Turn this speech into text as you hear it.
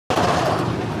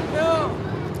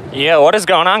Yeah, what is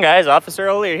going on, guys? Officer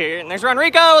Oli here, and there's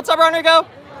Ronrico. What's up, Ronrico?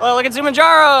 Oh, look at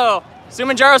Zumanjaro.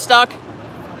 Zumanjaro stuck.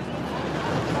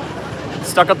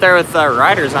 Stuck up there with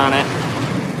riders on it.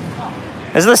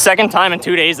 This is the second time in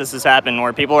 2 days this has happened,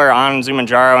 where people are on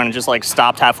Zumanjaro and it just like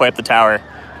stopped halfway up the tower.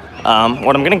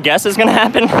 What I'm gonna guess is gonna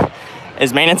happen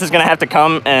is maintenance is gonna have to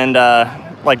come and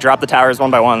like drop the towers one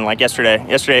by one, like yesterday.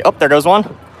 Oh, there goes one.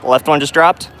 The left one just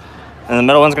dropped. And the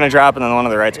middle one's gonna drop, and then the one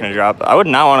on the right's gonna drop. I would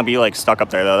not want to be like stuck up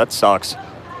there though. That sucks.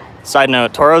 Side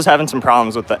note: Toro's having some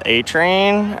problems with the A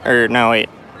train. Or no, wait,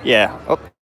 yeah. Oh,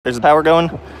 there's the power going.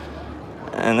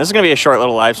 And this is gonna be a short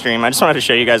little live stream. I just wanted to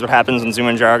show you guys what happens when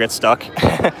Zumanjaro gets stuck.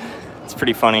 It's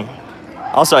pretty funny.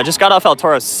 Also, I just got off El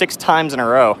Toro 6 times in a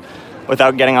row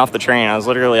without getting off the train. I was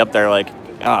literally up there like,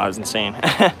 oh, it was insane.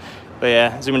 But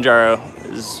yeah,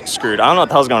 Zumanjaro is screwed. I don't know what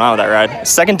the hell's going on with that ride.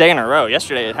 Second day in a row.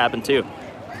 Yesterday it happened too.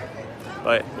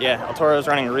 But yeah, El Toro is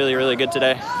running really, really good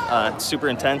today. It's super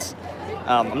intense.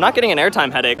 I'm not getting an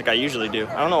airtime headache like I usually do.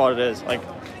 I don't know what it is. Like,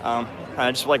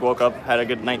 I just like woke up, had a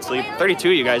good night's sleep. 32,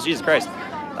 you guys, Jesus Christ.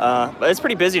 But it's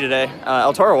pretty busy today.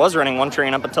 El Toro was running one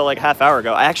train up until like a half hour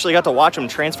ago. I actually got to watch him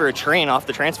transfer a train off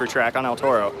the transfer track on El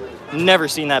Toro. Never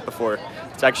seen that before.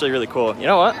 It's actually really cool. You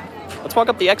know what? Let's walk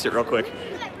up the exit real quick.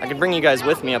 I can bring you guys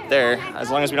with me up there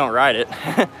as long as we don't ride it.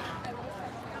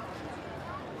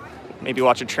 Maybe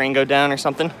watch a train go down or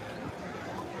something.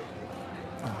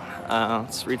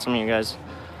 Let's read some of you guys.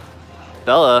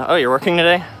 Bella, oh, you're working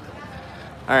today?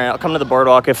 All right, I'll come to the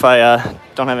boardwalk if I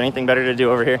don't have anything better to do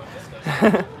over here.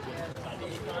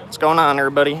 What's going on,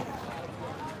 everybody?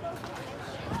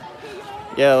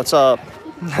 Yeah, what's up?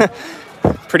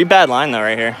 Pretty bad line though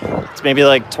right here. It's maybe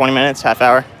like 20 minutes, half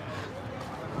hour.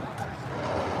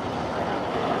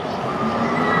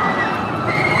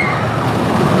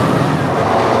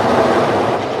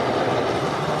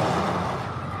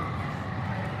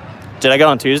 Did I go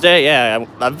on Tuesday? Yeah,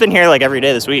 I've been here like every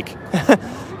day this week.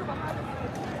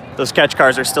 Those catch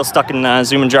cars are still stuck in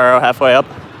Zumanjaro halfway up.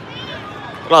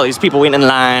 Look at all these people waiting in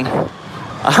line.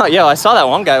 Yo, I saw that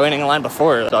one guy waiting in line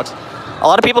before. That sucks. A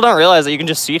lot of people don't realize that you can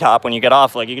just seat hop when you get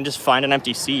off. Like, you can just find an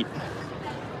empty seat.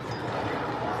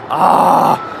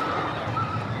 Ah!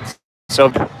 So,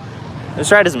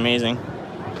 this ride is amazing.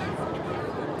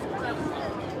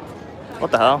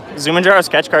 What the hell? Zumanjaro's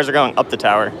catch cars are going up the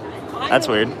tower. That's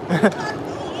weird.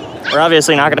 We're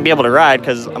obviously not going to be able to ride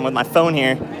because I'm with my phone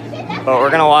here, but we're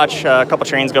going to watch a couple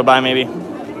trains go by maybe.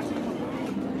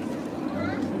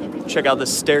 Check out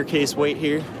this staircase wait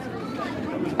here.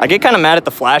 I get kind of mad at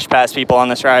the flash pass people on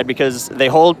this ride because they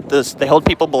hold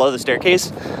people below the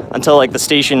staircase until like the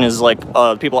station is like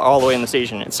people are all the way in the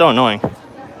station. It's so annoying.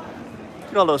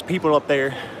 Look at all those people up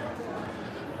there.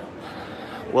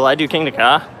 Will I do King to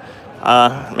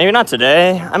Ka? Maybe not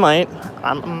today. I might.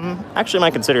 Actually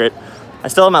might consider it. I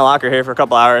still have my locker here for a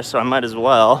couple hours, so I might as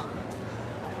well.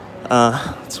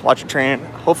 Let's watch a train.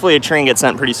 Hopefully a train gets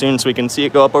sent pretty soon so we can see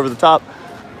it go up over the top.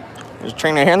 There's a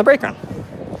train right here in the brake run.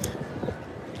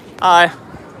 Hi.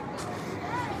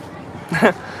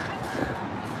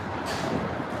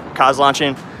 Ka's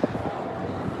launching.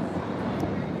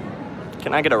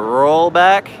 Can I get a roll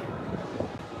back?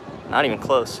 Not even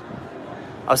close.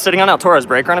 I was sitting on El Toro's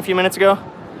brake run a few minutes ago,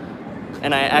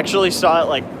 and I actually saw it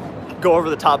like go over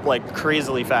the top like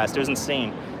crazily fast. It was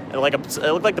insane. It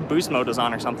looked like the boost mode was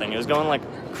on or something. It was going like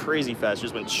crazy fast.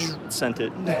 Just went sent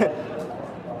it.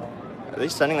 Are they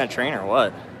sending that train or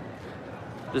what?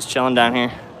 Just chilling down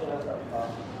here.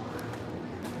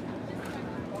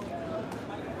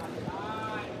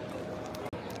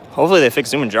 Hopefully they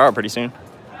fix Zumanjaro pretty soon.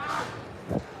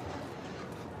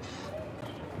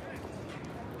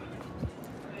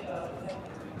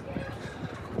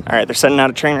 All right, they're sending out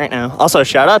a train right now. Also,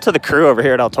 shout out to the crew over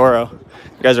here at El Toro.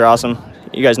 You guys are awesome.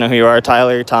 You guys know who you are.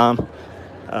 Tyler, Tom,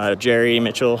 Jerry,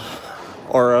 Mitchell,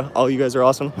 Aura. All you guys are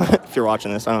awesome. If you're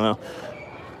watching this, I don't know.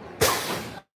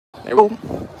 There we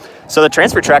go. So the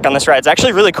transfer track on this ride is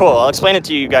actually really cool. I'll explain it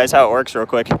to you guys how it works real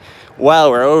quick while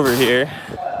we're over here.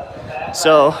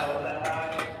 So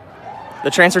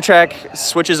the transfer track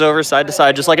switches over side to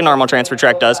side just like a normal transfer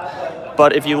track does.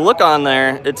 But if you look on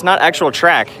there, it's not actual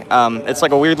track. It's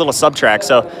like a weird little sub-track.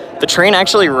 So the train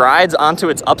actually rides onto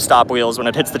its upstop wheels when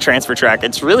it hits the transfer track.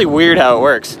 It's really weird how it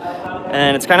works.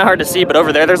 And it's kind of hard to see, but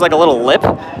over there's like a little lip,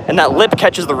 and that lip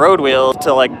catches the road wheel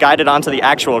to like guide it onto the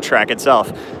actual track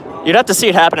itself. You'd have to see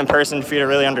it happen in person for you to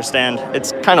really understand.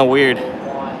 It's kind of weird.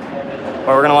 But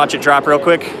we're gonna watch it drop real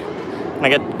quick. Can I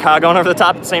get Ka going over the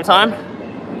top at the same time?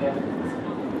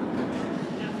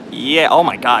 Yeah, oh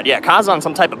my God, yeah, Ka's on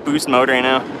some type of boost mode right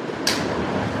now.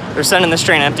 They're sending this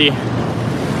train empty.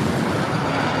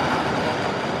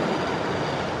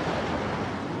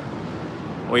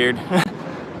 Weird.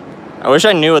 I wish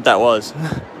I knew what that was.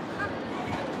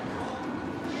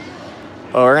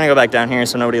 Oh, we're gonna go back down here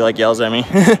so nobody like yells at me.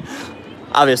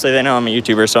 Obviously they know I'm a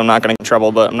YouTuber, so I'm not gonna get in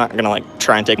trouble, but I'm not gonna like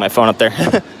try and take my phone up there.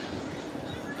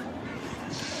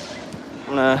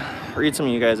 I'm gonna read some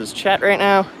of you guys' chat right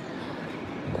now.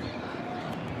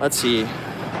 Let's see. You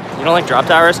don't like drop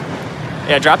towers?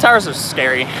 Yeah, drop towers are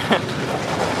scary.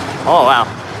 Oh, wow.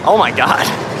 Oh my God.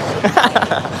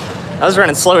 I was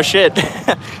running slow as shit.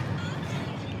 I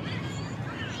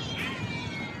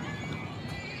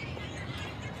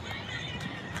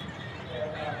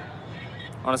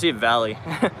want to see a valley.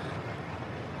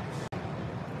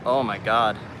 Oh my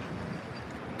God.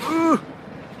 Ooh. It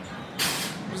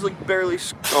was like barely,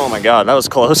 oh my God, that was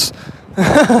close.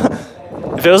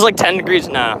 If it was like 10 degrees,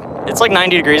 no, it's like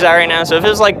 90 degrees out right now. So if it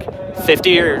was like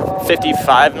 50 or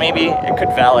 55, maybe it could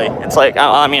valley. It's like,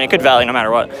 I mean, it could valley no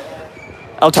matter what.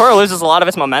 El Toro loses a lot of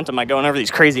its momentum by going over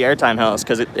these crazy airtime hills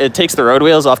because it takes the road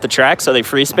wheels off the track, so they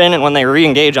free spin, and when they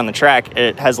re-engage on the track,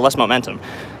 it has less momentum.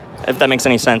 If that makes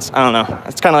any sense, I don't know.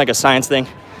 It's kind of like a science thing,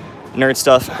 nerd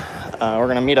stuff. We're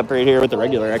gonna meet up right here with the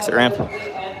regular exit ramp.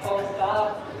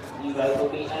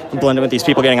 Blend in with these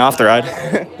people getting off the ride.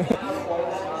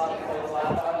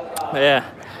 But yeah,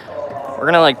 we're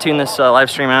gonna like tune this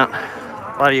live stream out.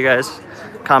 A lot of you guys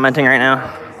commenting right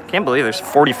now. Can't believe there's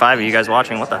 45 of you guys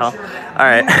watching. What the hell? All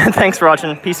right, thanks for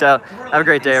watching. Peace out. Have a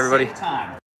great day, everybody.